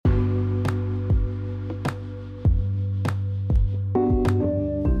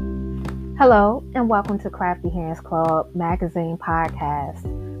Hello, and welcome to Crafty Hands Club Magazine Podcast.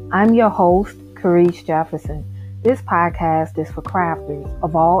 I'm your host, Carice Jefferson. This podcast is for crafters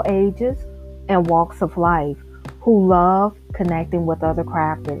of all ages and walks of life who love connecting with other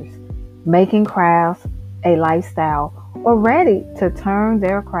crafters, making crafts a lifestyle, or ready to turn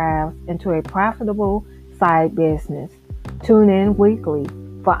their crafts into a profitable side business. Tune in weekly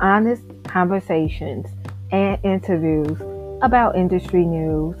for honest conversations and interviews about industry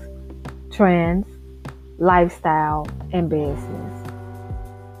news, trends, lifestyle, and business.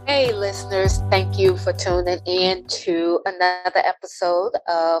 Hey listeners, thank you for tuning in to another episode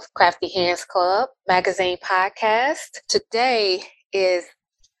of Crafty Hands Club Magazine Podcast. Today is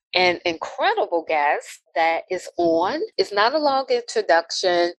an incredible guest that is on. It's not a long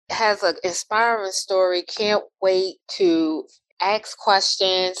introduction, has an inspiring story. Can't wait to ask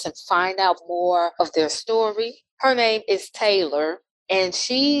questions and find out more of their story. Her name is Taylor, and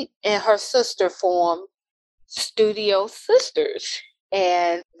she and her sister formed Studio Sisters.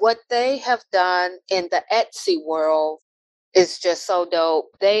 And what they have done in the Etsy world is just so dope.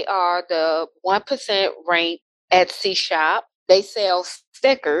 They are the 1% ranked Etsy shop. They sell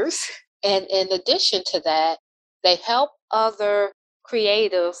stickers. And in addition to that, they help other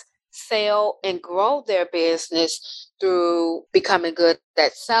creatives sell and grow their business through becoming good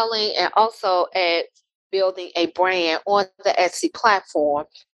at selling and also at building a brand on the Etsy platform.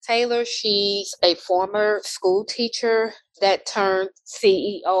 Taylor, she's a former school teacher that turned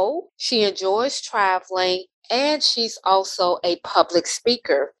CEO. She enjoys traveling and she's also a public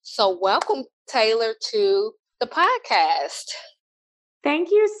speaker. So welcome, Taylor, to the podcast. Thank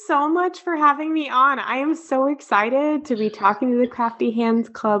you so much for having me on. I am so excited to be talking to the Crafty Hands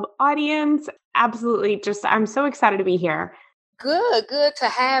Club audience. Absolutely. I'm so excited to be here. Good to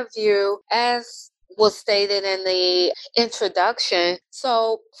have you. As was stated in the introduction.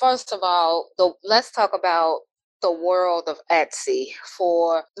 So first of all, let's talk about the world of Etsy.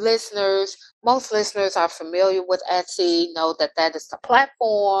 For listeners, most listeners are familiar with Etsy, know that that is the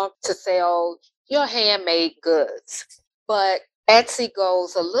platform to sell your handmade goods. But Etsy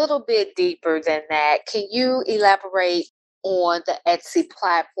goes a little bit deeper than that. Can you elaborate on the Etsy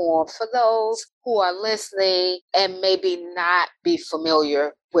platform for those who are listening and maybe not be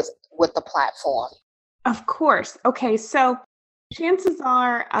familiar with the platform? Of course. Okay, so chances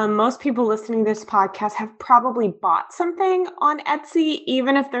are most people listening to this podcast have probably bought something on Etsy,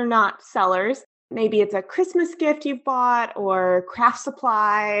 even if they're not sellers. Maybe it's a Christmas gift you've bought or craft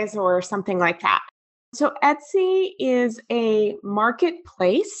supplies or something like that. So Etsy is a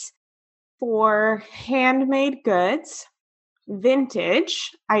marketplace for handmade goods, vintage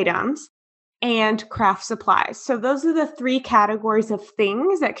items, and craft supplies. So those are the three categories of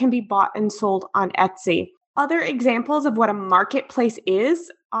things that can be bought and sold on Etsy. Other examples of what a marketplace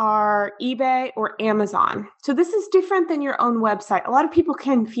is are eBay or Amazon. So this is different than your own website. A lot of people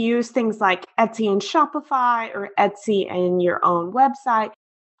confuse things like Etsy and Shopify or Etsy and your own website.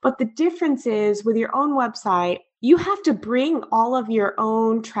 But the difference is with your own website, you have to bring all of your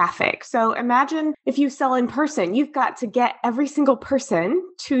own traffic. So imagine if you sell in person, you've got to get every single person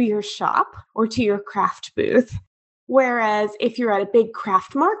to your shop or to your craft booth. Whereas if you're at a big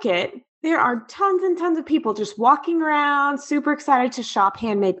craft market, there are tons and tons of people just walking around, super excited to shop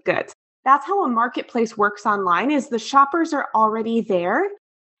handmade goods. That's how a marketplace works online, is the shoppers are already there.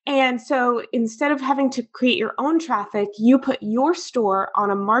 And so instead of having to create your own traffic, you put your store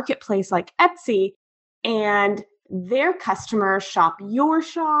on a marketplace like Etsy, and their customers shop your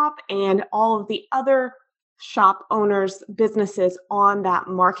shop and all of the other shop owners' businesses on that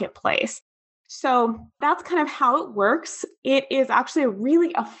marketplace. So that's kind of how it works. It is actually a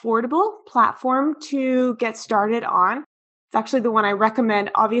really affordable platform to get started on. It's actually the one I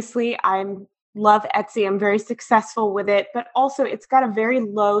recommend. Obviously, I love Etsy. I'm very successful with it, but also it's got a very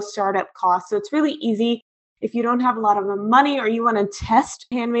low startup cost. So it's really easy if you don't have a lot of money or you want to test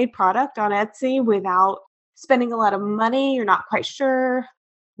handmade product on Etsy without spending a lot of money, you're not quite sure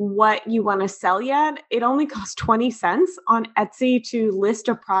what you want to sell yet. It only costs 20 cents on Etsy to list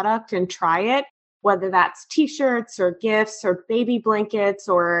a product and try it, whether that's t-shirts or gifts or baby blankets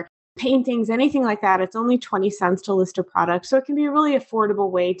or paintings, anything like that. It's only 20 cents to list a product. So it can be a really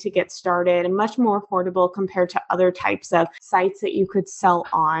affordable way to get started and much more affordable compared to other types of sites that you could sell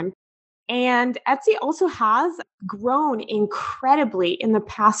on. And Etsy also has grown incredibly in the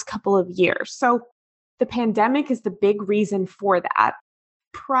past couple of years. So the pandemic is the big reason for that.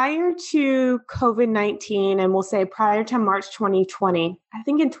 Prior to COVID-19, and we'll say prior to March 2020, I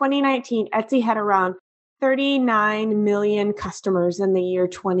think in 2019, Etsy had around 39 million customers in the year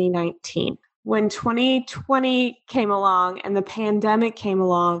 2019. When 2020 came along and the pandemic came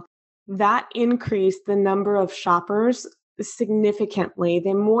along, that increased the number of shoppers significantly.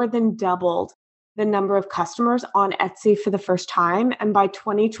 They more than doubled the number of customers on Etsy for the first time. And by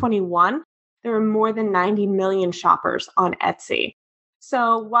 2021, there were more than 90 million shoppers on Etsy.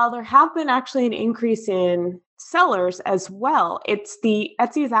 So while there have been actually an increase in sellers as well, Etsy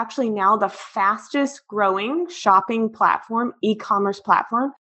is actually now the fastest growing shopping platform, e-commerce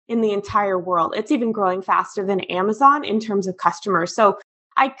platform in the entire world. It's even growing faster than Amazon in terms of customers. So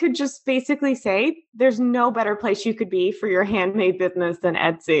I could just basically say there's no better place you could be for your handmade business than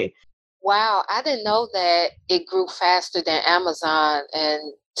Etsy. Wow, I didn't know that it grew faster than Amazon,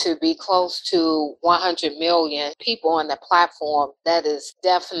 and to be close to 100 million people on the platform, that is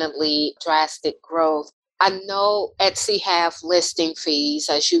definitely drastic growth. I know Etsy have listing fees,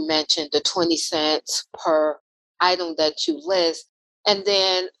 as you mentioned, the 20 cents per item that you list. And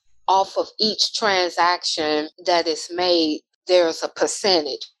then off of each transaction that is made, there's a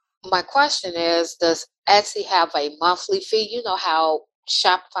percentage. My question is, does Etsy have a monthly fee? You know how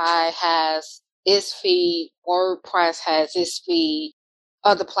Shopify has its fee, WordPress has its fee,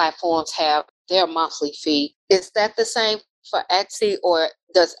 other platforms have their monthly fee. Is that the same for Etsy, or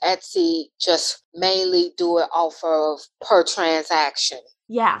does Etsy just mainly do it off of per transaction?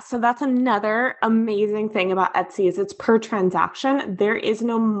 Yeah, so that's another amazing thing about Etsy is it's per transaction. There is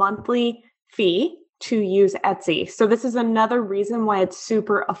no monthly fee to use Etsy. So this is another reason why it's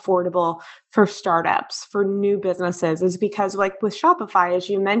super affordable for startups, for new businesses, is because like with Shopify, as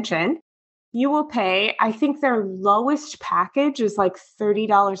you mentioned, you will pay, I think their lowest package is like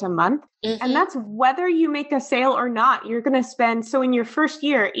 $30 a month. Mm-hmm. And that's whether you make a sale or not. You're going to spend, so in your first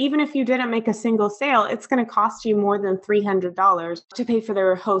year, even if you didn't make a single sale, it's going to cost you more than $300 to pay for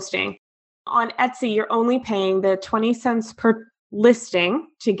their hosting. On Etsy, you're only paying the 20 cents per listing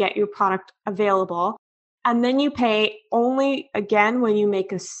to get your product available. And then you pay only again when you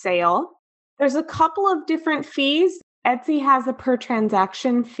make a sale. There's a couple of different fees. Etsy has a per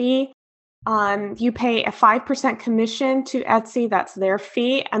transaction fee. You pay a 5% commission to Etsy. That's their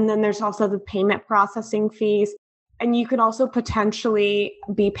fee. And then there's also the payment processing fees. And you could also potentially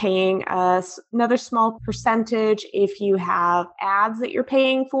be paying another small percentage if you have ads that you're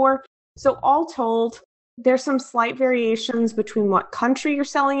paying for. So all told, there's some slight variations between what country you're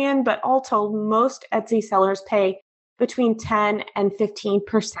selling in, but all told, most Etsy sellers pay between 10 and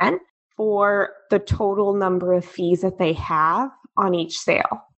 15% for the total number of fees that they have on each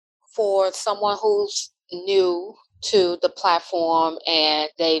sale. For someone who's new to the platform and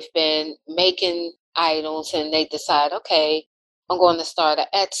they've been making items and they decide, okay, I'm going to start an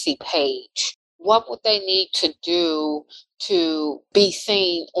Etsy page, what would they need to do to be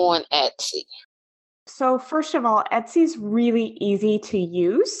seen on Etsy? So first of all, Etsy's really easy to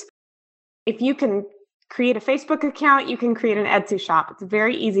use. If you can create a Facebook account, you can create an Etsy shop. It's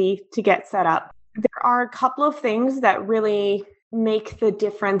very easy to get set up. There are a couple of things that really make the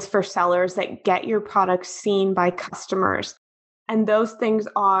difference for sellers that get your product seen by customers. And those things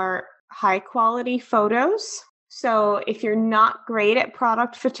are high quality photos. So if you're not great at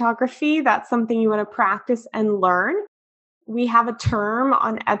product photography, that's something you want to practice and learn. We have a term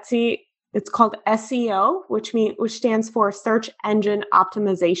on Etsy. It's called SEO, which stands for search engine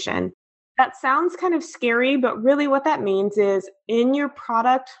optimization. That sounds kind of scary, but really what that means is in your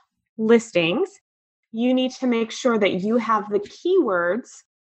product listings, you need to make sure that you have the keywords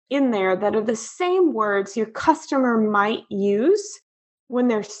in there that are the same words your customer might use when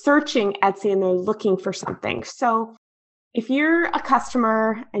they're searching Etsy and they're looking for something. So if you're a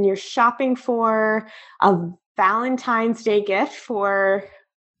customer and you're shopping for a Valentine's Day gift for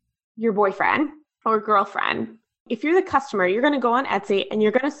your boyfriend or girlfriend, if you're the customer, you're going to go on Etsy and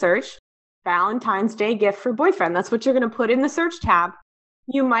you're going to search Valentine's Day gift for boyfriend. That's what you're going to put in the search tab.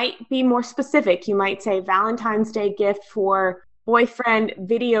 You might be more specific. You might say Valentine's Day gift for boyfriend,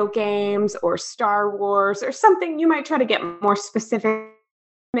 video games or Star Wars or something. You might try to get more specific.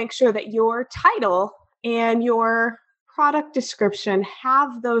 Make sure that your title and your product description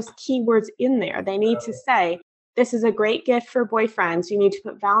have those keywords in there. They need to say, this is a great gift for boyfriends. You need to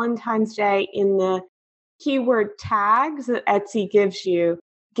put Valentine's Day in the keyword tags that Etsy gives you.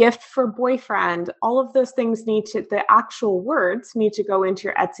 Gift for boyfriend. All of those things the actual words need to go into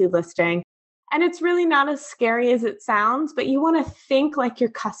your Etsy listing. And it's really not as scary as it sounds, but you want to think like your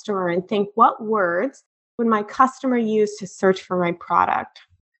customer and think, what words would my customer use to search for my product?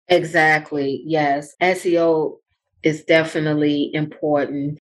 Exactly. Yes. SEO is definitely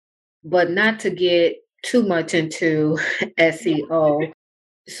important, but not to get too much into SEO.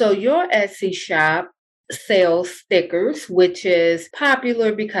 So your Etsy shop, sells stickers, which is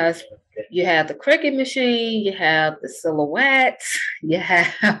popular because you have the Cricut machine, you have the silhouettes, you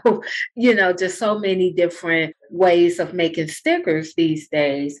have, just so many different ways of making stickers these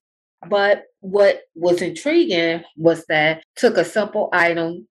days. But what was intriguing was that took a simple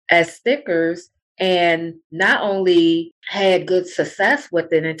item as stickers and not only had good success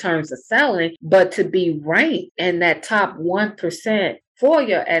with it in terms of selling, but to be ranked in that top 1% for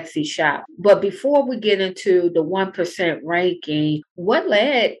your Etsy shop. But before we get into the 1% ranking, what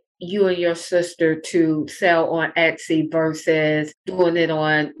led you and your sister to sell on Etsy versus doing it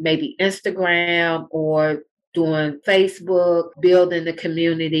on maybe Instagram or doing Facebook, building the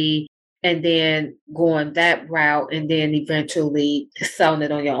community, and then going that route and then eventually selling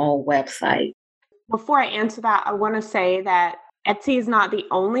it on your own website? Before I answer that, I want to say that Etsy is not the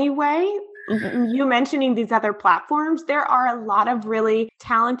only way. You mentioning these other platforms, there are a lot of really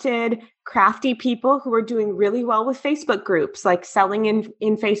talented, crafty people who are doing really well with Facebook groups, like selling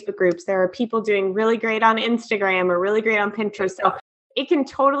in Facebook groups. There are people doing really great on Instagram or really great on Pinterest. So it can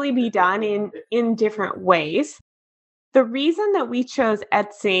totally be done in different ways. The reason that we chose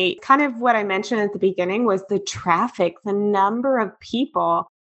Etsy, kind of what I mentioned at the beginning, was the traffic, the number of people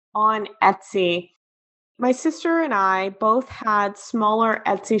on Etsy. My sister and I both had smaller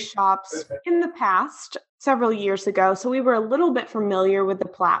Etsy shops in the past, several years ago. So we were a little bit familiar with the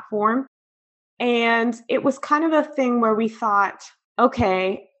platform. And it was kind of a thing where we thought,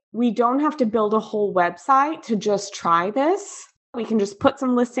 okay, we don't have to build a whole website to just try this. We can just put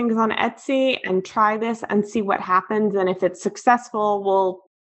some listings on Etsy and try this and see what happens. And if it's successful, we'll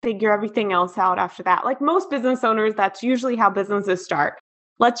figure everything else out after that. Like most business owners, that's usually how businesses start.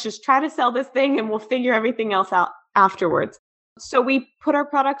 Let's just try to sell this thing and we'll figure everything else out afterwards. So we put our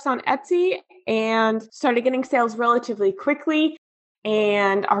products on Etsy and started getting sales relatively quickly,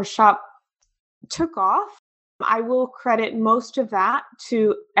 and our shop took off. I will credit most of that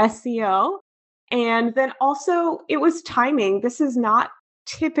to SEO. And then also it was timing. This is not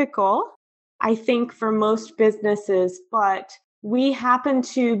typical, I think, for most businesses, but we happen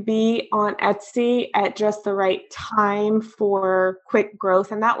to be on Etsy at just the right time for quick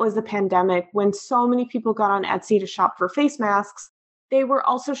growth. And that was the pandemic, when so many people got on Etsy to shop for face masks. They were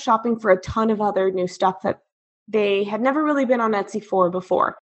also shopping for a ton of other new stuff that they had never really been on Etsy for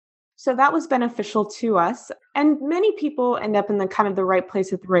before. So that was beneficial to us. And many people end up in the kind of the right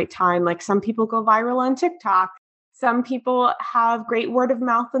place at the right time. Like some people go viral on TikTok. Some people have great word of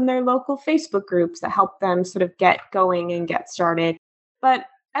mouth in their local Facebook groups that help them sort of get going and get started. But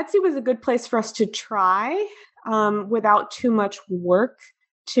Etsy was a good place for us to try without too much work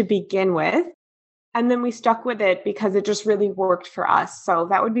to begin with. And then we stuck with it because it just really worked for us. So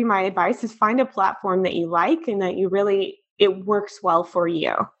that would be my advice, is find a platform that you like and that it works well for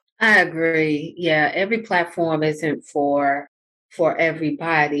you. I agree. Yeah, every platform isn't for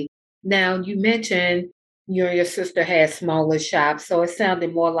everybody. Now, you mentioned you and your sister had smaller shops, so it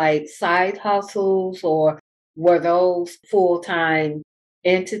sounded more like side hustles, or were those full-time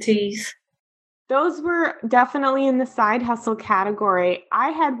entities? Those were definitely in the side hustle category.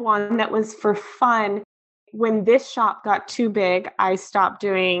 I had one that was for fun. When this shop got too big, I stopped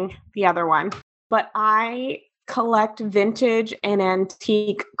doing the other one. But I collect vintage and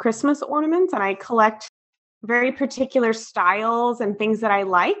antique Christmas ornaments, and I collect very particular styles and things that I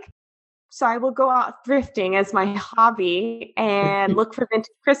like. So I will go out thrifting as my hobby and look for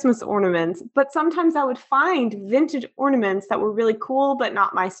vintage Christmas ornaments. But sometimes I would find vintage ornaments that were really cool, but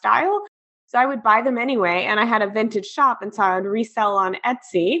not my style. So I would buy them anyway. And I had a vintage shop, and so I would resell on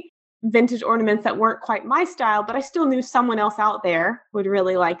Etsy vintage ornaments that weren't quite my style, but I still knew someone else out there would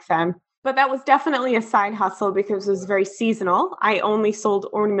really like them. But that was definitely a side hustle because it was very seasonal. I only sold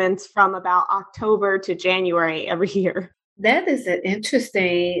ornaments from about October to January every year. That is an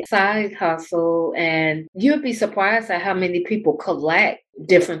interesting side hustle, and you'd be surprised at how many people collect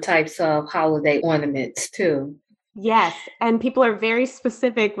different types of holiday ornaments too. Yes, and people are very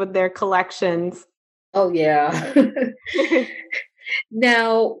specific with their collections. Oh, yeah.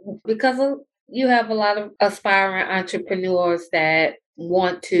 Now, you have a lot of aspiring entrepreneurs that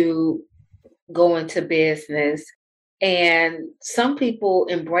want to go into business, and some people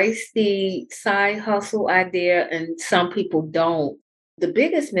embrace the side hustle idea and some people don't. The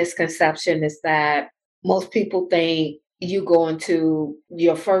biggest misconception is that most people think you go into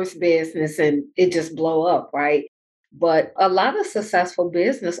your first business and it just blow up, right? But a lot of successful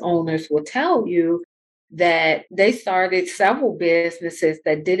business owners will tell you that they started several businesses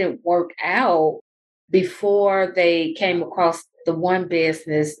that didn't work out before they came across the one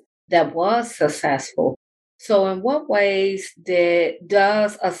business that was successful. So in what ways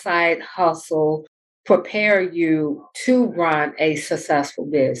does a side hustle prepare you to run a successful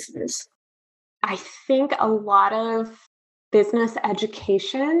business? I think a lot of business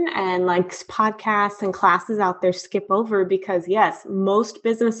education and like podcasts and classes out there skip over because, yes, most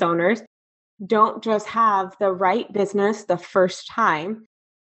business owners don't just have the right business the first time.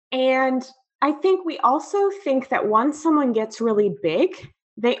 And I think we also think that once someone gets really big,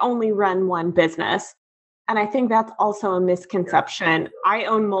 they only run one business. And I think that's also a misconception. I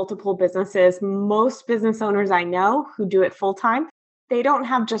own multiple businesses. Most business owners I know who do it full time, they don't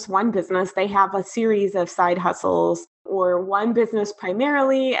have just one business. They have a series of side hustles or one business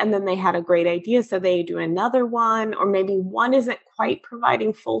primarily, and then they had a great idea. So they do another one, or maybe one isn't quite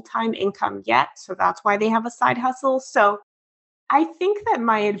providing full time income yet. So that's why they have a side hustle. So I think that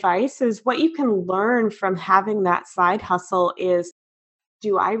my advice is what you can learn from having that side hustle is,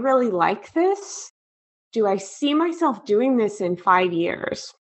 do I really like this? Do I see myself doing this in 5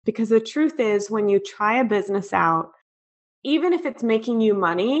 years? Because the truth is, when you try a business out, even if it's making you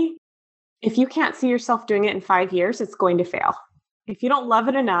money, if you can't see yourself doing it in 5 years, it's going to fail. If you don't love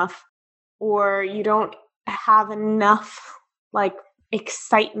it enough, or you don't have enough like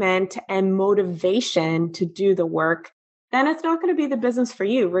excitement and motivation to do the work, then it's not going to be the business for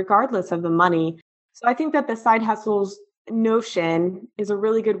you, regardless of the money. So I think that the side hustles notion is a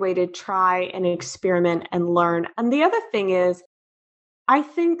really good way to try and experiment and learn. And the other thing is, I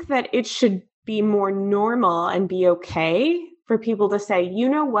think that it should be more normal and be okay for people to say, you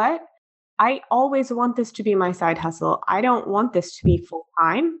know what? I always want this to be my side hustle. I don't want this to be full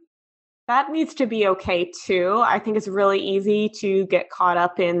time. That needs to be okay too. I think it's really easy to get caught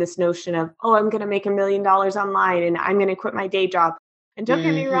up in this notion of, oh, I'm going to make $1 million online and I'm going to quit my day job. And don't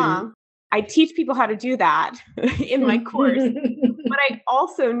get me wrong, I teach people how to do that in my course. But I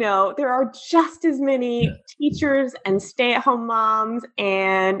also know there are just as many teachers and stay-at-home moms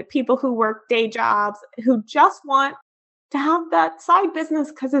and people who work day jobs who just want to have that side business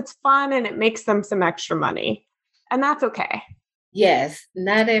because it's fun and it makes them some extra money. And that's okay. Yes,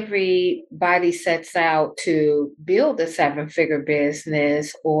 not everybody sets out to build a 7-figure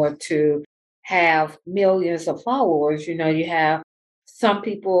business or to have millions of followers. You know, you have some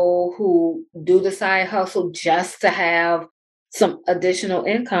people who do the side hustle just to have some additional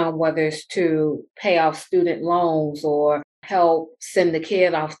income, whether it's to pay off student loans or help send the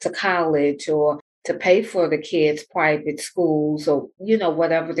kid off to college or to pay for the kids' private schools or, you know,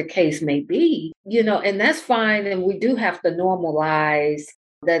 whatever the case may be, you know, and that's fine. And we do have to normalize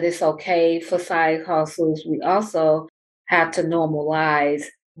that it's okay for side hustles. We also have to normalize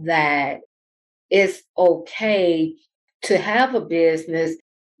that it's okay to have a business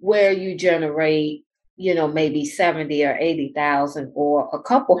where you generate, you know, maybe 70 or 80,000 or a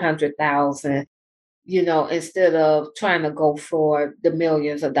couple 100,000, you know, instead of trying to go for the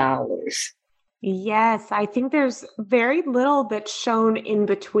millions of dollars. Yes, I think there's very little that's shown in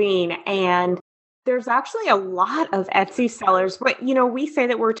between. And there's actually a lot of Etsy sellers. But, you know, we say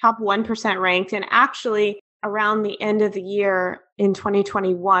that we're top 1% ranked. And actually, around the end of the year in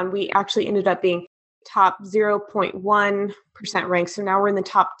 2021, we actually ended up being top 0.1% ranked. So now we're in the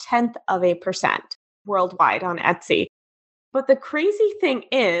top 10th of a percent worldwide on Etsy. But the crazy thing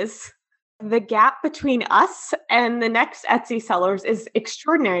is, the gap between us and the next Etsy sellers is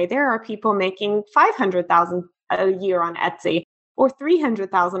extraordinary. There are people making 500,000 a year on Etsy or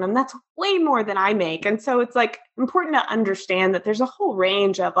 300,000, and that's way more than I make. And so it's like important to understand that there's a whole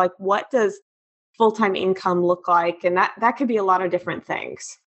range of like, what does full-time income look like? And that could be a lot of different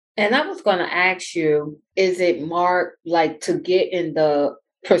things. And I was going to ask you, is it marked like to get in the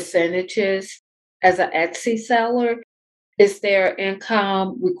percentages as an Etsy seller? Is there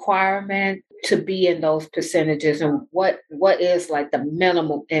income requirement to be in those percentages? And what is like the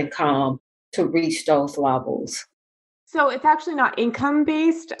minimum income to reach those levels? So it's actually not income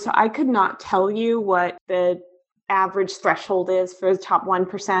based. So I could not tell you what the average threshold is for the top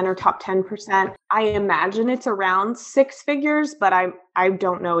 1% or top 10%. I imagine it's around 6 figures, but I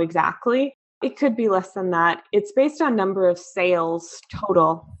don't know exactly. It could be less than that. It's based on number of sales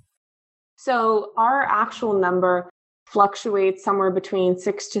total. So our actual number fluctuates somewhere between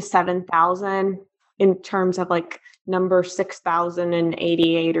 6,000 to 7,000 in terms of like number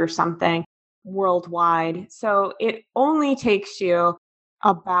 6,088 or something worldwide. So it only takes you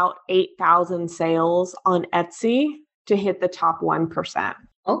about 8,000 sales on Etsy to hit the top 1%.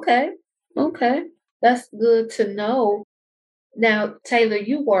 Okay. That's good to know. Now, Taylor,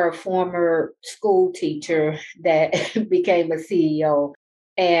 you were a former school teacher that became a CEO.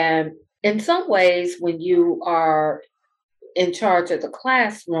 And in some ways, when you are in charge of the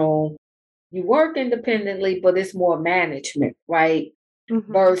classroom, you work independently, but it's more management, right?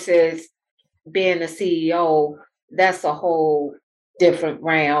 Mm-hmm. Versus being a CEO, that's a whole different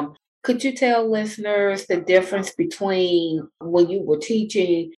realm. Could you tell listeners the difference between when you were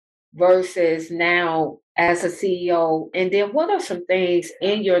teaching versus now as a CEO? And then what are some things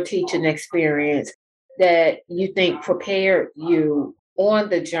in your teaching experience that you think prepared you on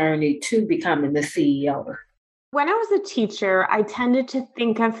the journey to becoming the CEO? When I was a teacher, I tended to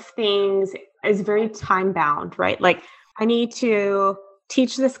think of things as very time bound, right? Like I need to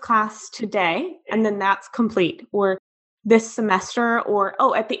teach this class today and then that's complete. Or this semester,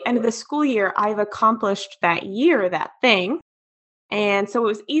 or at the end of the school year, I've accomplished that year, that thing. And so it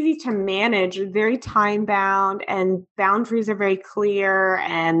was easy to manage, very time bound, and boundaries are very clear.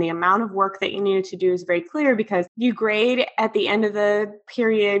 And the amount of work that you needed to do is very clear because you grade at the end of the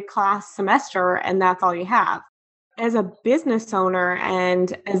period, class, semester, and that's all you have. As a business owner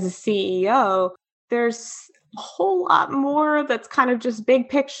and as a CEO, there's a whole lot more that's kind of just big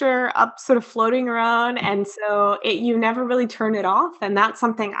picture up sort of floating around. And so you never really turn it off. And that's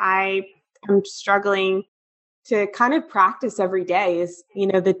something I am struggling to kind of practice every day is,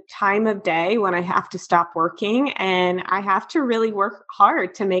 the time of day when I have to stop working and I have to really work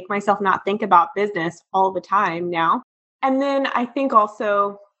hard to make myself not think about business all the time now. And then I think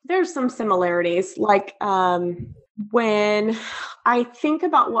also there's some similarities, like when I think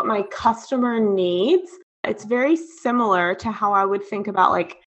about what my customer needs, it's very similar to how I would think about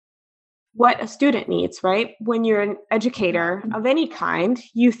like what a student needs, right? When you're an educator of any kind,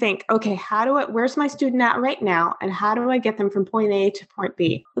 you think, okay, where's my student at right now? And how do I get them from point A to point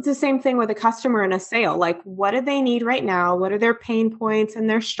B? It's the same thing with a customer in a sale. Like, what do they need right now? What are their pain points and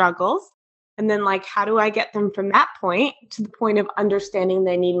their struggles? And then like, how do I get them from that point to the point of understanding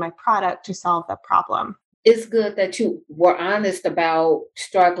they need my product to solve the problem? It's good that you were honest about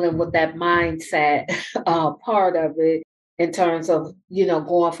struggling with that mindset part of it in terms of,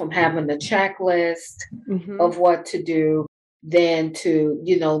 going from having a checklist of what to do, then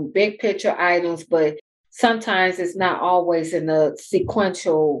to, big picture items, but sometimes it's not always in a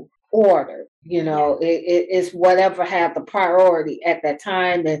sequential order. It's whatever had the priority at that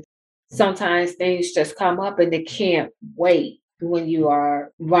time. And sometimes things just come up and they can't wait when you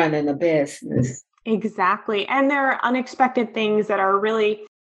are running a business. Exactly. And there are unexpected things that are really,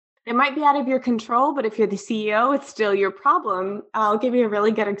 it might be out of your control, but if you're the CEO, it's still your problem. I'll give you a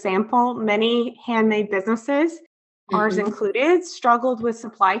really good example. Many handmade businesses, ours included, struggled with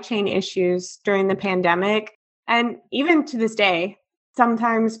supply chain issues during the pandemic. And even to this day,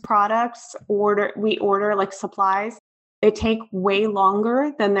 sometimes we order like supplies, they take way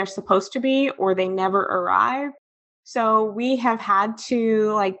longer than they're supposed to be, or they never arrive. So we have had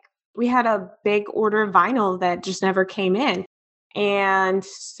to we had a big order of vinyl that just never came in. And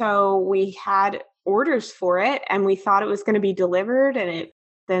so we had orders for it and we thought it was going to be delivered and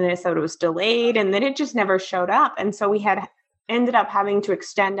then it said it was delayed and then it just never showed up. And so we had ended up having to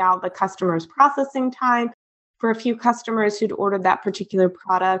extend out the customer's processing time for a few customers who'd ordered that particular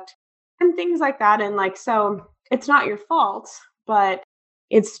product and things like that. And so it's not your fault, but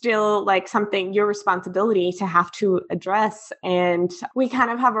it's still something, your responsibility to have to address. And we kind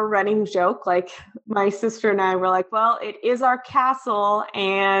of have a running joke, my sister and I were like, well, it is our castle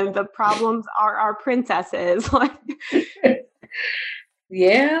and the problems are our princesses.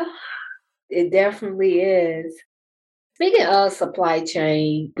 Yeah, it definitely is. Speaking of supply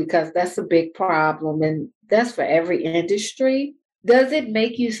chain, because that's a big problem and that's for every industry, does it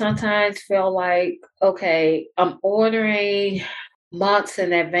make you sometimes feel like, okay, I'm ordering months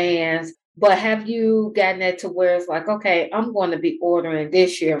in advance, but have you gotten it to where it's like, okay, I'm going to be ordering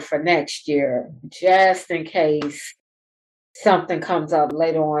this year for next year, just in case something comes up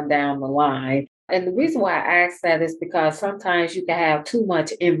later on down the line? And the reason why I ask that is because sometimes you can have too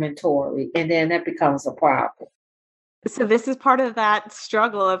much inventory and then that becomes a problem. So this is part of that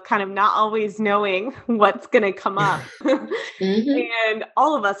struggle of kind of not always knowing what's going to come up. And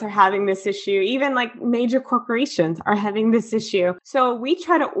all of us are having this issue. Even major corporations are having this issue. So we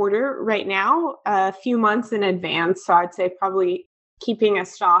try to order right now a few months in advance. So I'd say probably keeping a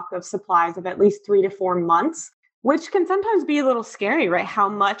stock of supplies of at least 3 to 4 months, which can sometimes be a little scary, right? How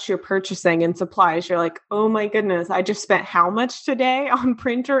much you're purchasing in supplies. You're like, oh my goodness, I just spent how much today on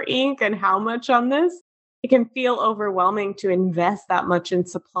printer ink and how much on this? It can feel overwhelming to invest that much in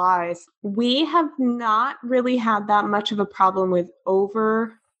supplies. We have not really had that much of a problem with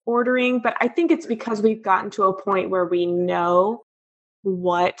over ordering, but I think it's because we've gotten to a point where we know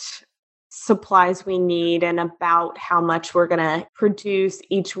what supplies we need and about how much we're going to produce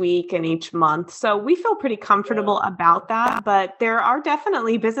each week and each month. So we feel pretty comfortable about that, but there are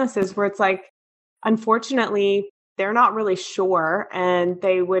definitely businesses where it's unfortunately, they're not really sure and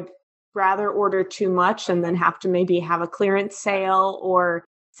they would rather order too much and then have to maybe have a clearance sale or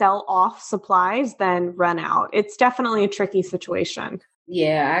sell off supplies than run out. It's definitely a tricky situation.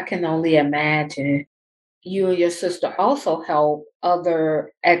 Yeah, I can only imagine. You and your sister also help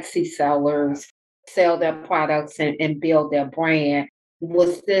other Etsy sellers sell their products and build their brand.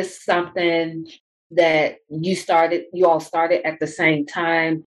 Was this something that you all started at the same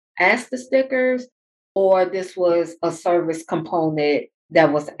time as the stickers, or this was a service component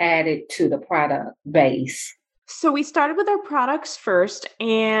that was added to the product base? So we started with our products first,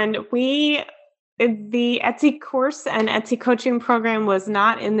 and the Etsy course and Etsy coaching program was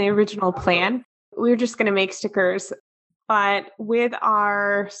not in the original plan. We were just going to make stickers. But with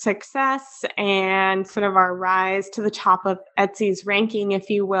our success and sort of our rise to the top of Etsy's ranking, if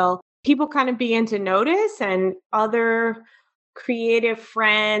you will, people kind of began to notice, and other creative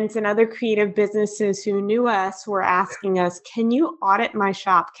friends and other creative businesses who knew us were asking us, can you audit my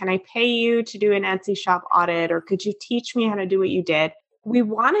shop? Can I pay you to do an Etsy shop audit? Or could you teach me how to do what you did? We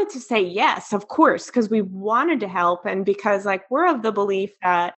wanted to say yes, of course, because we wanted to help. And because we're of the belief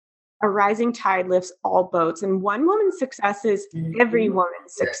that a rising tide lifts all boats, and one woman's success is every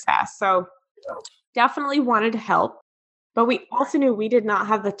woman's success. So definitely wanted to help. But we also knew we did not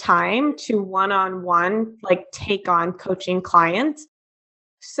have the time to one-on-one, take on coaching clients.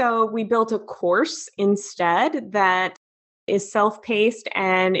 So we built a course instead that is self-paced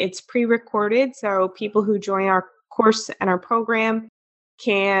and it's pre-recorded. So people who join our course and our program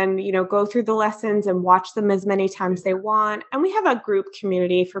can, go through the lessons and watch them as many times they want. And we have a group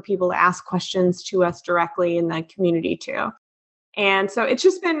community for people to ask questions to us directly in the community too. And so it's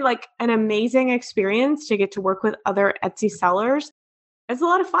just been an amazing experience to get to work with other Etsy sellers. It's a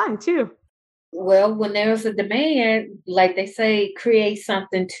lot of fun too. Well, when there's a demand, like they say, create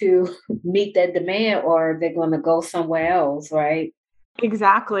something to meet that demand or they're going to go somewhere else, right?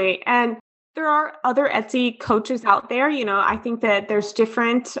 Exactly. And there are other Etsy coaches out there. I think that there's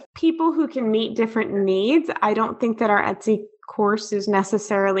different people who can meet different needs. I don't think that our Etsy course is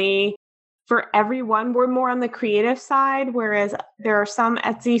necessarily for everyone. We're more on the creative side, whereas there are some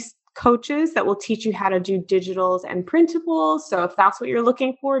Etsy coaches that will teach you how to do digitals and printables. So if that's what you're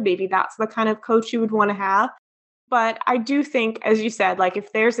looking for, maybe that's the kind of coach you would want to have. But I do think, as you said,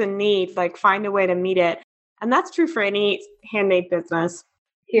 if there's a need, find a way to meet it. And that's true for any handmade business.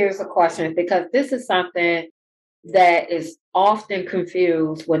 Here's a question, because this is something that is often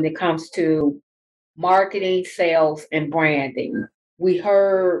confused when it comes to marketing, sales, and branding. We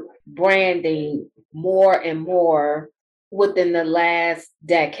heard branding more and more within the last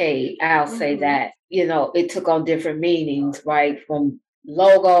decade. I'll say that, it took on different meanings, right? From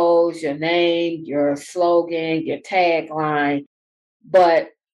logos, your name, your slogan, your tagline, but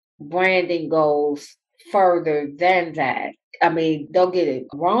branding goes further than that. I mean, don't get it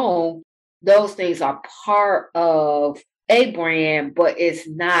wrong. Those things are part of a brand, but it's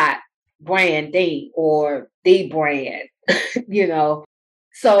not branding or the brand,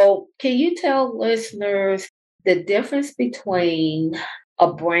 So can you tell listeners the difference between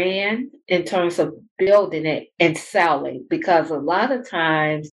a brand in terms of building it and selling? Because a lot of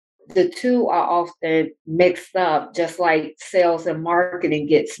times the two are often mixed up, just like sales and marketing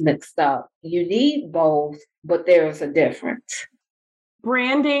gets mixed up. You need both, but there's a difference.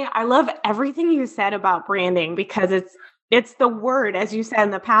 Branding, I love everything you said about branding because it's the word, as you said,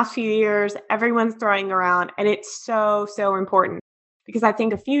 in the past few years, everyone's throwing around, and it's so, so important. Because I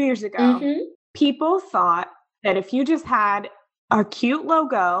think a few years ago, people thought that if you just had a cute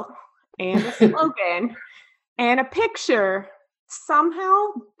logo and a slogan and a picture, somehow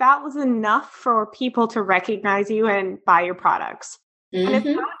that was enough for people to recognize you and buy your products. And it's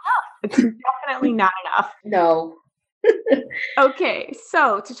not enough. It's definitely not enough. No. Okay,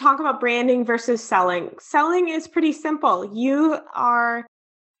 so to talk about branding versus selling. Selling is pretty simple. You are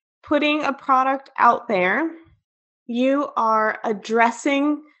putting a product out there. You are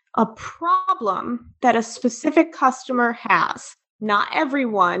addressing a problem that a specific customer has. Not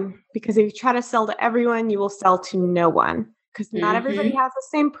everyone, because if you try to sell to everyone, you will sell to no one, because not everybody has the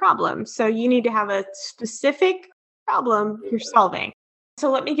same problem. So you need to have a specific problem you're solving.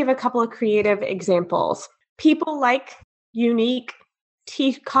 So let me give a couple of creative examples. People like unique,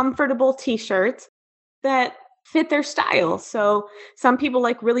 comfortable t-shirts that fit their style. So some people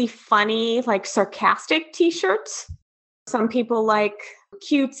like really funny, sarcastic t-shirts. Some people like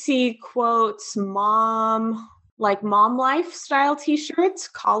cutesy quotes, mom life style t-shirts.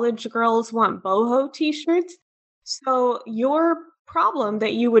 College girls want boho t-shirts. So your problem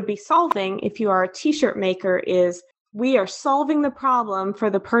that you would be solving if you are a t-shirt maker is we are solving the problem for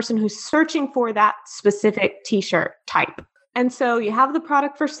the person who's searching for that specific t-shirt type. And so you have the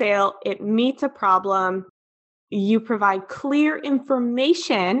product for sale, it meets a problem, you provide clear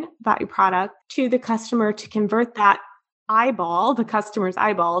information about your product to the customer to convert that the customer's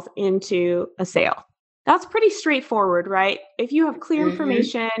eyeballs, into a sale. That's pretty straightforward, right? If you have clear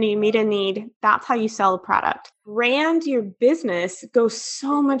information and you meet a need, that's how you sell a product. Brand your business goes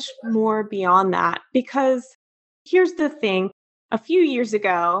so much more beyond that, because here's the thing. A few years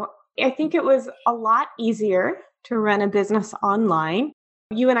ago, I think it was a lot easier to run a business online.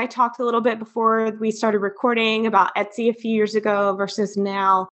 You and I talked a little bit before we started recording about Etsy a few years ago versus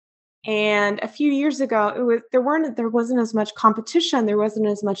now. And a few years ago, there wasn't as much competition. There wasn't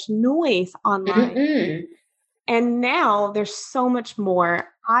as much noise online. And now there's so much more.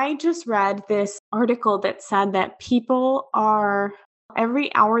 I just read this article that said that people are,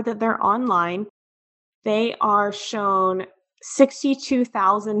 every hour that they're online, they are shown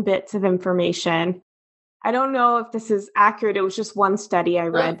 62,000 bits of information. I don't know if this is accurate. It was just one study I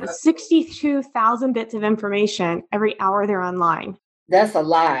read, but 62,000 bits of information every hour they're online. That's a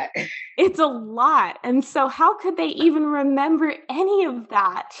lot. It's a lot. And so how could they even remember any of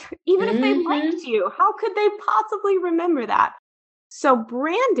that? Even if they liked you, how could they possibly remember that? So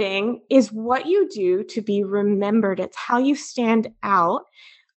branding is what you do to be remembered. It's how you stand out.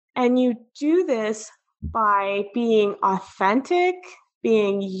 And you do this by being authentic,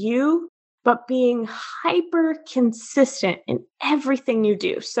 being you, but being hyper consistent in everything you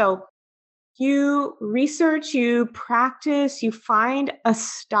do. So you research, you practice, you find a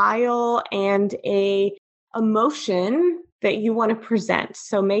style and a emotion that you want to present.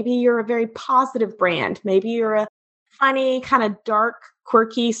 So maybe you're a very positive brand. Maybe you're a funny, kind of dark,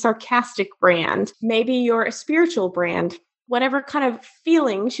 quirky, sarcastic brand. Maybe you're a spiritual brand. Whatever kind of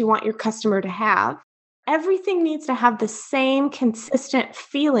feelings you want your customer to have, everything needs to have the same consistent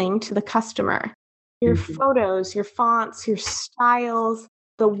feeling to the customer. Your photos, your fonts, your styles,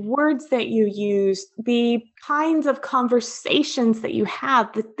 the words that you use, the kinds of conversations that you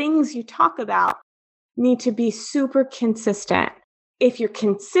have, the things you talk about need to be super consistent. If you're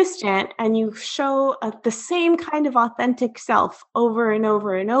consistent and you show the same kind of authentic self over and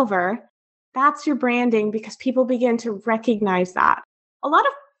over and over, that's your branding, because people begin to recognize that. A lot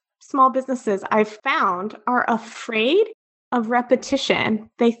of small businesses I've found are afraid of repetition.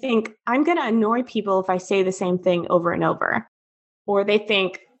 They think, I'm going to annoy people if I say the same thing over and over. Or they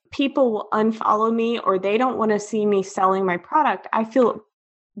think people will unfollow me, or they don't want to see me selling my product. I feel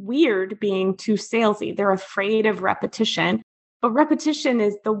weird being too salesy. They're afraid of repetition. But repetition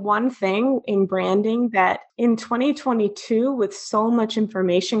is the one thing in branding that in 2022, with so much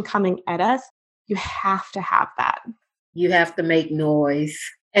information coming at us, you have to have that. You have to make noise.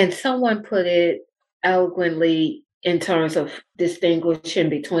 And someone put it eloquently in terms of distinguishing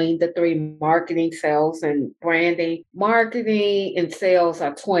between the three: marketing, sales, and branding. Marketing and sales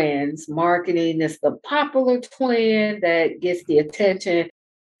are twins. Marketing is the popular twin that gets the attention.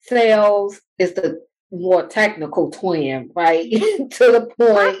 Sales is the more technical twin, right? To the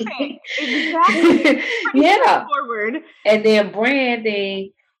point. Exactly. Yeah. Forward. And then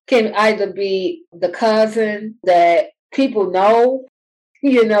branding can either be the cousin that people know,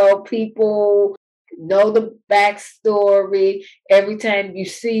 people know the backstory. Every time you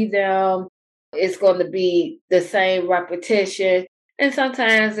see them, it's going to be the same repetition. And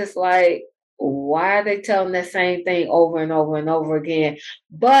sometimes it's like, why are they telling the same thing over and over and over again?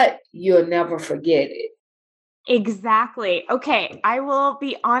 But you'll never forget it. Exactly. Okay, I will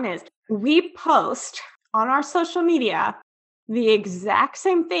be honest. We post on our social media the exact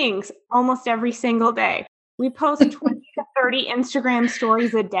same things almost every single day. We post 20 to 30 Instagram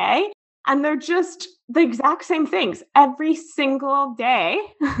stories a day, and they're just the exact same things every single day.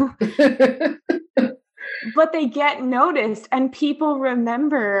 But they get noticed and people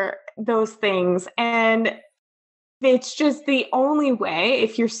remember those things. And it's just the only way,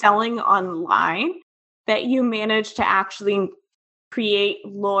 if you're selling online, that you manage to actually create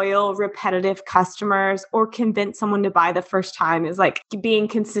loyal, repetitive customers or convince someone to buy the first time, is like being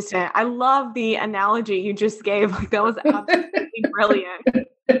consistent. I love the analogy you just gave. Like, that was absolutely brilliant.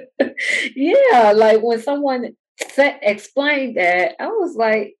 Yeah, like when someone explained that, I was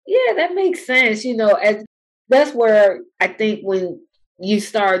like, yeah, that makes sense. That's where I think when you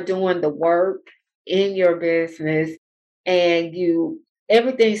start doing the work in your business and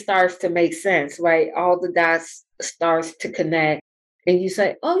everything starts to make sense, right? All the dots starts to connect and you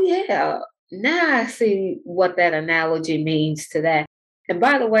say, oh yeah, now I see what that analogy means to that. And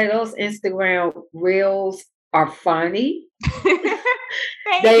by the way, those Instagram reels are funny.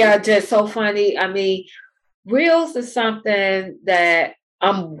 They are just so funny. I mean, reels is something that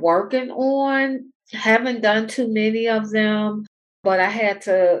I'm working on Haven't done too many of them, but I had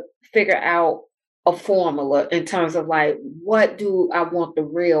to figure out a formula in terms of like, what do I want the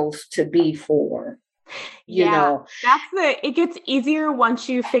reels to be for? You Yeah, know, it gets easier once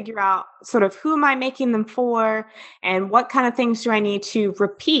you figure out sort of who am I making them for and what kind of things do I need to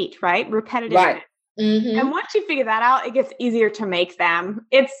repeat, right? Repetitive. right. And Mm-hmm. once you figure that out, it gets easier to make them.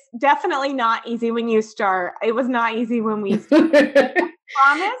 It's definitely not easy when you start. It was not easy when we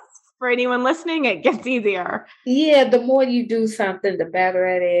promise for anyone listening, it gets easier. Yeah, the more you do something, the better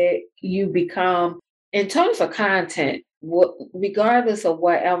at it you become. In terms of content, regardless of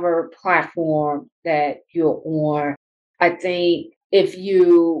whatever platform that you're on, I think if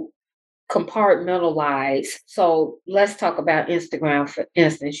you compartmentalize, so let's talk about Instagram, for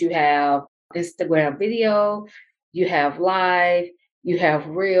instance. You have Instagram video, you have live, you have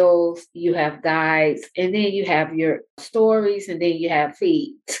reels, you have guides, and then you have your stories, and then you have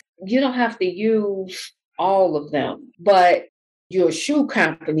feeds. You don't have to use all of them, but your shoe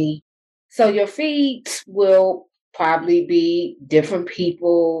company, so your feeds will probably be different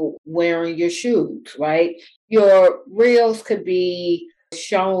people wearing your shoes, right? Your reels could be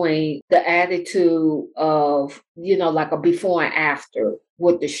showing the attitude of, like a before and after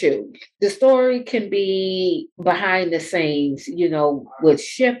with the shoe. The story can be behind the scenes, with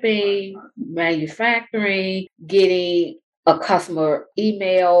shipping, manufacturing, getting a customer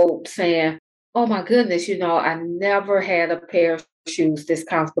email saying, oh my goodness, I never had a pair of shoes this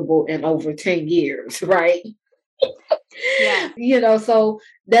comfortable in over 10 years, right? Yeah. So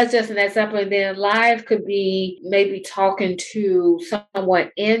that's just an example. And then live could be maybe talking to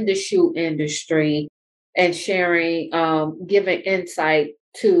someone in the shoe industry and sharing, giving insight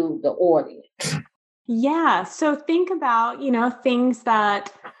to the audience. Yeah. So think about, things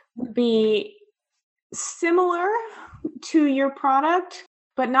that would be similar to your product,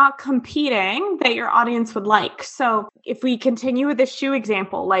 but not competing that your audience would like. So if we continue with the shoe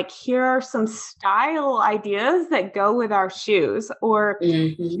example, like here are some style ideas that go with our shoes, or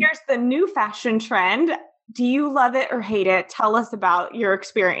here's the new fashion trend. Do you love it or hate it? Tell us about your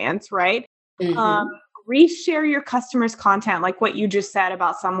experience, right? Reshare your customers' content, like what you just said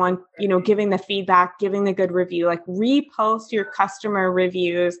about someone, giving the feedback, giving the good review, like repost your customer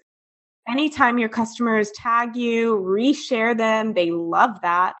reviews. Anytime your customers tag you, reshare them, they love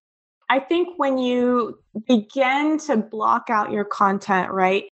that. I think when you begin to block out your content,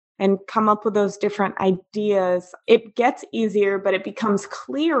 right, and come up with those different ideas, it gets easier, but it becomes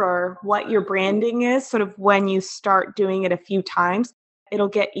clearer what your branding is. Sort of when you start doing it a few times, it'll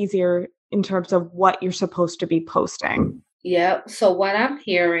get easier in terms of what you're supposed to be posting. Yeah. So what I'm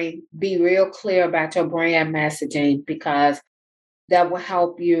hearing, be real clear about your brand messaging, because that will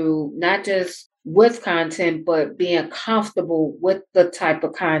help you not just with content, but being comfortable with the type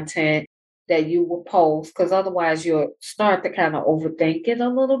of content that you will post, because otherwise you'll start to kind of overthink it a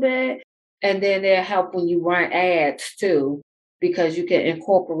little bit. And then it'll help when you run ads too, because you can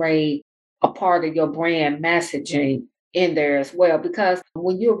incorporate a part of your brand messaging in there as well. Because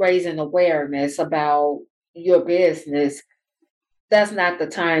when you're raising awareness about your business, that's not the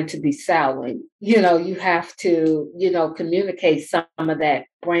time to be selling. You have to, communicate some of that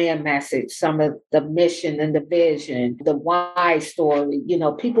brand message, some of the mission and the vision, the why story.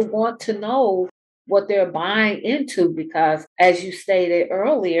 People want to know what they're buying into, because as you stated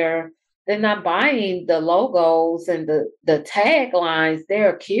earlier, they're not buying the logos and the taglines.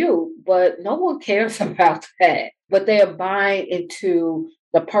 They're cute, but no one cares about that. But they're buying into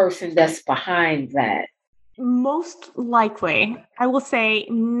the person that's behind that. Most likely, I will say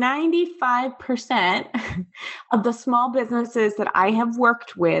 95% of the small businesses that I have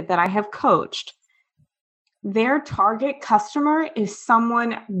worked with, that I have coached, their target customer is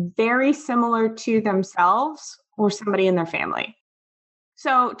someone very similar to themselves or somebody in their family.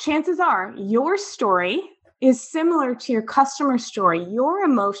 So chances are your story is similar to your customer's story. Your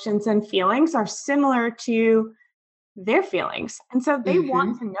emotions and feelings are similar to their feelings. And so they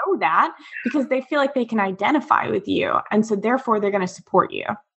want to know that because they feel like they can identify with you. And so therefore they're going to support you.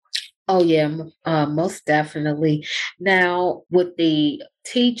 Oh yeah, most definitely. Now with the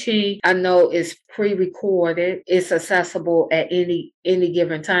teaching, I know it's pre-recorded. It's accessible at any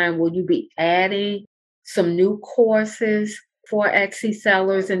given time. Will you be adding some new courses for Etsy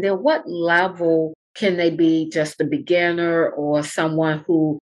sellers? And then what level can they be? Just a beginner or someone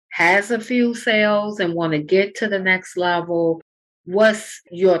who has a few sales and want to get to the next level? What's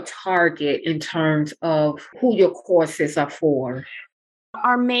your target in terms of who your courses are for?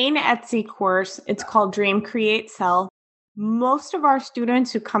 Our main Etsy course, it's called Dream, Create, Sell. Most of our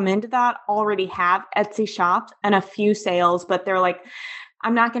students who come into that already have Etsy shops and a few sales, but they're like,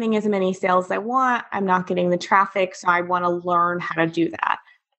 I'm not getting as many sales as I want. I'm not getting the traffic. So I want to learn how to do that.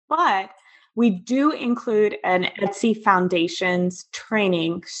 But we do include an Etsy Foundations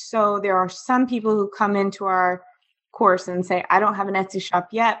training. So there are some people who come into our course and say, I don't have an Etsy shop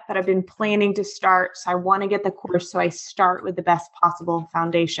yet, but I've been planning to start. So I want to get the course. So I start with the best possible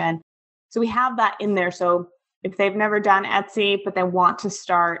foundation. So we have that in there. So if they've never done Etsy, but they want to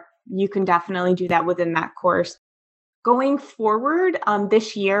start, you can definitely do that within that course. Going forward,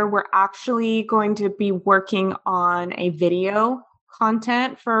 this year, we're actually going to be working on a video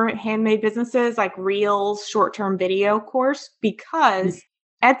content for handmade businesses, like Reels, short-term video course, because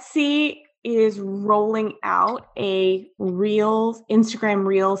Etsy is rolling out a Reels, Instagram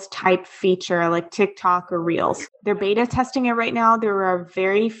Reels type feature like TikTok or Reels. They're beta testing it right now. There are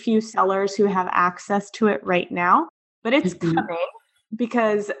very few sellers who have access to it right now, but it's coming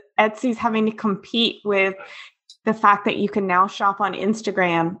because Etsy's having to compete with the fact that you can now shop on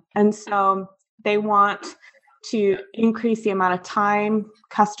Instagram. And so they want to increase the amount of time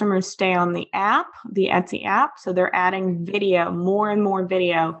customers stay on the app, the Etsy app. So they're adding video, more and more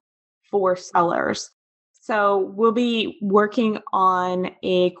video for sellers. So we'll be working on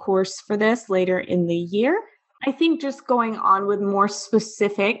a course for this later in the year. I think just going on with more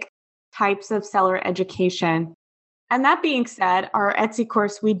specific types of seller education. And that being said, our Etsy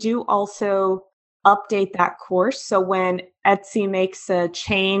course, we do also update that course. So when Etsy makes a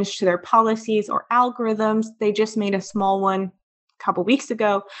change to their policies or algorithms, they just made a small one a couple weeks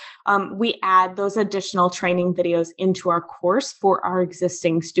ago, we add those additional training videos into our course for our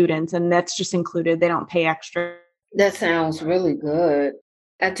existing students. And that's just included. They don't pay extra. That sounds really good.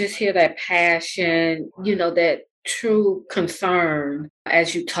 I just hear that passion, that true concern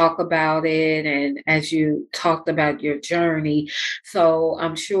as you talk about it and as you talked about your journey. So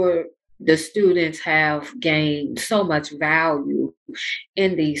I'm sure the students have gained so much value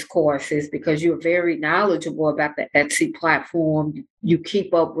in these courses because you're very knowledgeable about the Etsy platform. You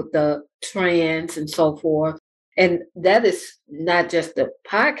keep up with the trends and so forth. And that is not just the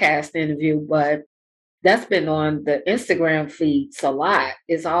podcast interview, but that's been on the Instagram feeds a lot.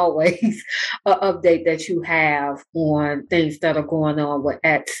 It's always an update that you have on things that are going on with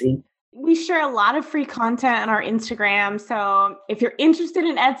Etsy. We share a lot of free content on our Instagram. So if you're interested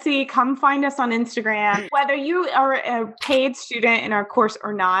in Etsy, come find us on Instagram. Whether you are a paid student in our course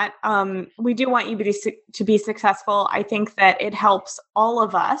or not, we do want you to be successful. I think that it helps all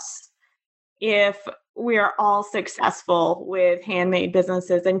of us if we are all successful with handmade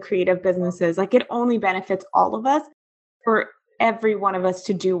businesses and creative businesses. Like it only benefits all of us for every one of us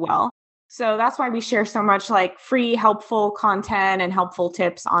to do well. So that's why we share so much like free, helpful content and helpful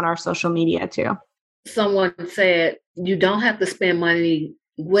tips on our social media too. Someone said, you don't have to spend money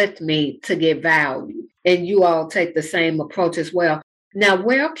with me to get value. And you all take the same approach as well. Now,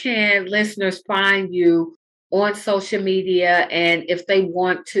 where can listeners find you on social media? And if they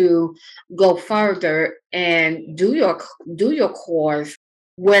want to go further and do your course,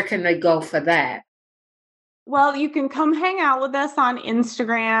 where can they go for that? Well, you can come hang out with us on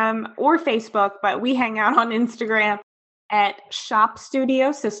Instagram or Facebook, but we hang out on Instagram at Shop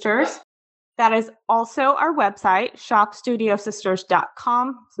Studio Sisters. That is also our website,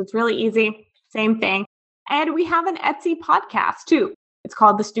 shopstudiosisters.com. So it's really easy. Same thing. And we have an Etsy podcast too. It's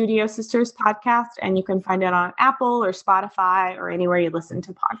called the Studio Sisters Podcast, and you can find it on Apple or Spotify or anywhere you listen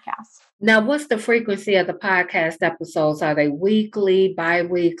to podcasts. Now, what's the frequency of the podcast episodes? Are they weekly,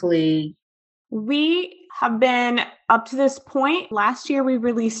 bi-weekly? We have been up to this point. Last year, we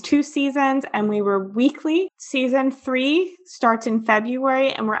released 2 seasons and we were weekly. Season 3 starts in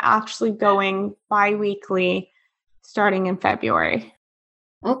February, and we're actually going bi-weekly starting in February.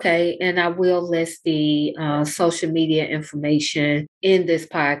 Okay, and I will list the social media information in this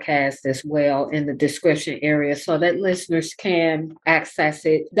podcast as well in the description area so that listeners can access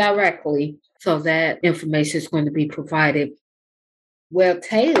it directly. So that information is going to be provided. Well,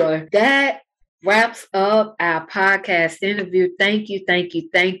 Taylor, that wraps up our podcast interview. Thank you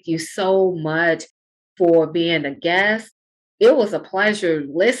so much for being a guest. It was a pleasure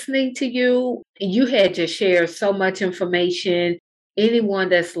listening to you. You had just shared so much information. Anyone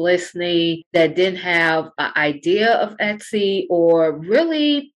that's listening that didn't have an idea of Etsy or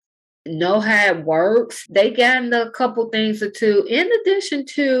really know how it works, they got a couple things or two in addition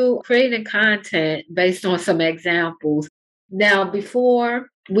to creating content based on some examples. Now, before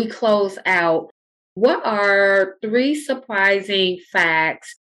we close out, what are 3 surprising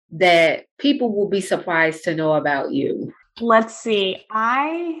facts that people will be surprised to know about you? Let's see.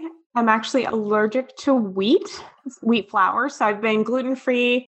 I am actually allergic to wheat flour. So I've been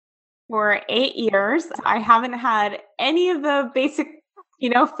gluten-free for 8 years. I haven't had any of the basic,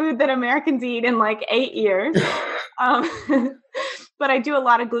 food that Americans eat in like 8 years. But I do a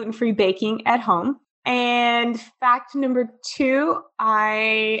lot of gluten-free baking at home. And fact number 2,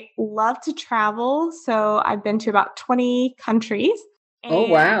 I love to travel. So I've been to about 20 countries. Oh,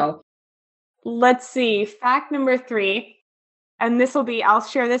 wow. Let's see. Fact number 3, and I'll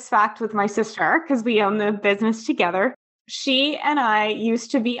share this fact with my sister because we own the business together. She and I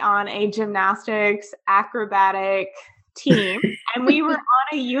used to be on a gymnastics acrobatic team, and we were on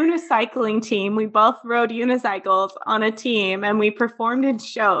a unicycling team. We both rode unicycles on a team, and we performed in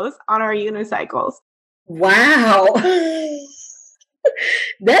shows on our unicycles. Wow.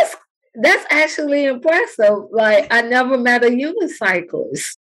 That's actually impressive. Like, I never met a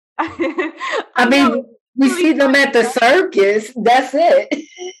unicyclist. I mean, we see them at the circus. That's it.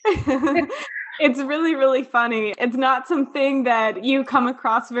 It's really, really funny. It's not something that you come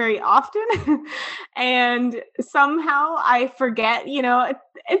across very often. And somehow I forget,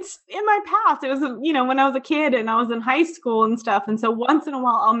 it's in my past. It was, when I was a kid and I was in high school and stuff. And so once in a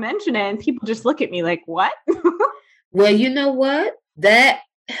while I'll mention it and people just look at me like, what? Well, you know what? That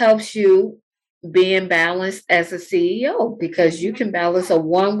helps you being balanced as a CEO because you can balance a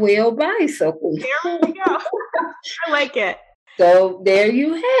one-wheel bicycle. There we go. I like it. So there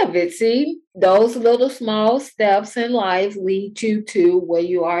you have it. See, those little small steps in life lead you to where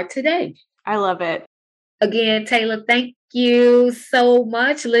you are today. I love it. Again, Taylor, thank you so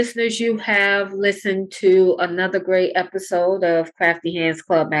much. Listeners, you have listened to another great episode of Crafty Hands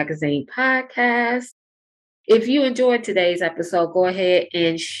Club Magazine podcast. If you enjoyed today's episode, go ahead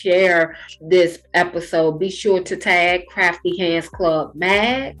and share this episode. Be sure to tag Crafty Hands Club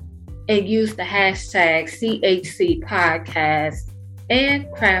Mag and use the hashtag CHC Podcast and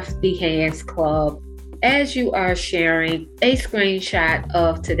Crafty Hands Club as you are sharing a screenshot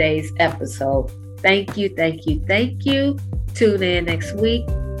of today's episode. Thank you, thank you, thank you. Tune in next week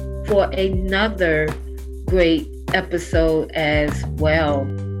for another great episode as well.